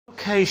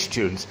Okay,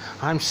 students,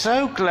 I'm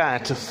so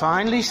glad to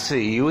finally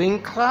see you in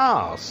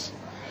class.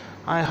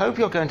 I hope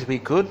you're going to be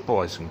good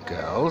boys and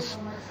girls.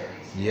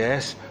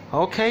 Yes,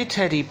 okay,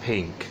 Teddy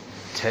Pink,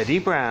 Teddy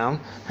Brown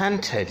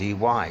and Teddy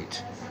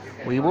White.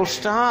 We will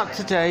start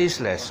today's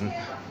lesson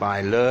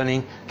by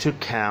learning to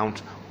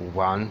count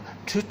 1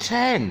 to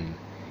 10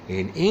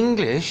 in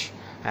English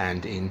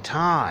and in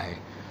Thai.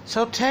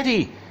 So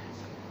Teddy,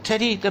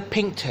 the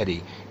pink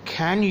Teddy,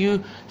 can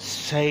you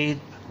say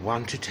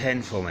 1 to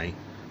 10 for me?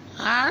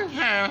 1,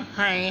 2,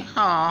 3, 4,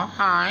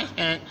 5,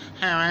 6,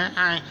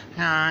 7, 8,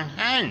 9,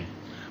 10.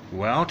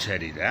 Well,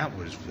 Teddy, that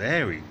was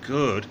very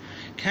good.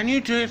 Can you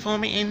do it for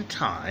me in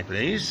Thai,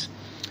 please?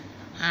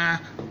 1,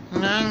 2,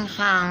 3,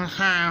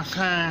 4,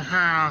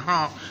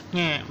 5,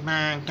 6,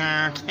 7,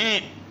 8,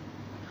 10.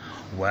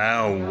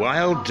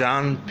 Well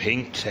done,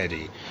 Pink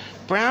Teddy.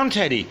 Brown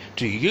Teddy,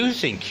 do you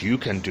think you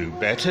can do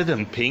better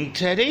than Pink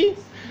Teddy?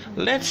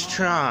 Let's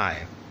try.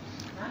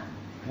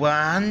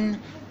 1,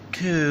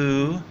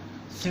 2,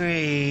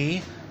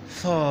 3,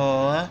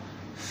 4,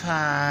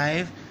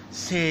 5,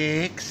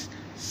 6,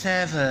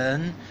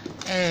 7,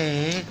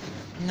 8,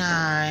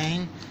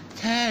 9,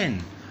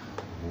 10.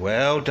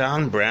 Well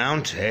done,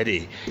 Brown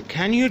Teddy.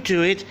 Can you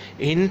do it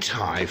in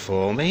Thai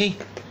for me?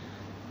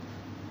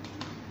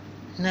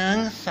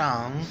 1,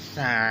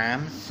 2,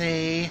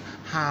 3,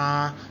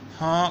 4,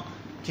 5,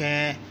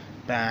 6, 7,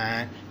 8,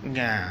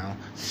 9,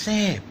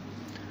 10.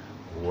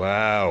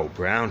 Wow,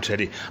 Brown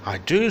Teddy, I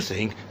do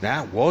think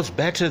that was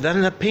better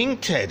than the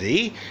Pink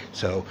Teddy.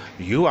 So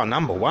you are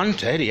number 1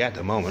 Teddy at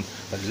the moment,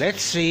 but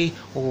let's see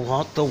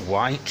what the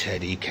White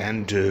Teddy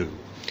can do.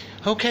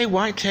 Okay,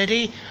 White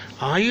Teddy,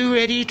 are you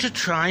ready to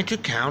try to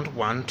count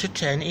 1 to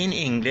 10 in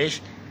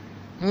English?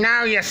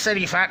 No, you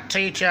silly fat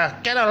teacher.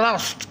 Get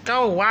lost.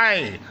 Go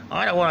away.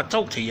 I don't want to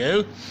talk to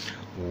you.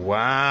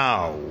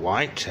 Wow,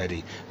 White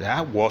Teddy,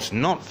 that was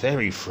not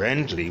very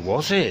friendly,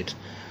 was it?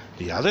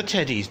 The other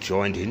Teddies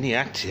joined in the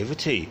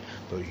activity,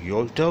 but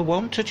you don't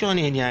want to join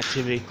in the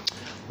activity.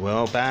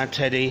 Well, Bad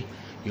Teddy,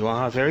 you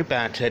are a very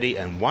bad Teddy,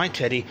 and White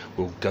Teddy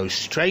will go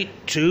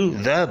straight to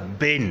the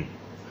bin.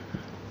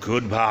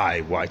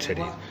 Goodbye, White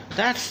Teddy.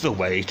 That's the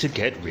way to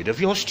get rid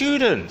of your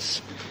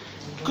students.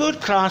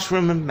 Good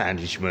classroom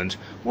management.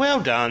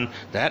 Well done.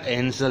 That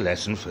ends the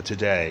lesson for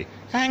today.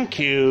 Thank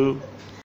you.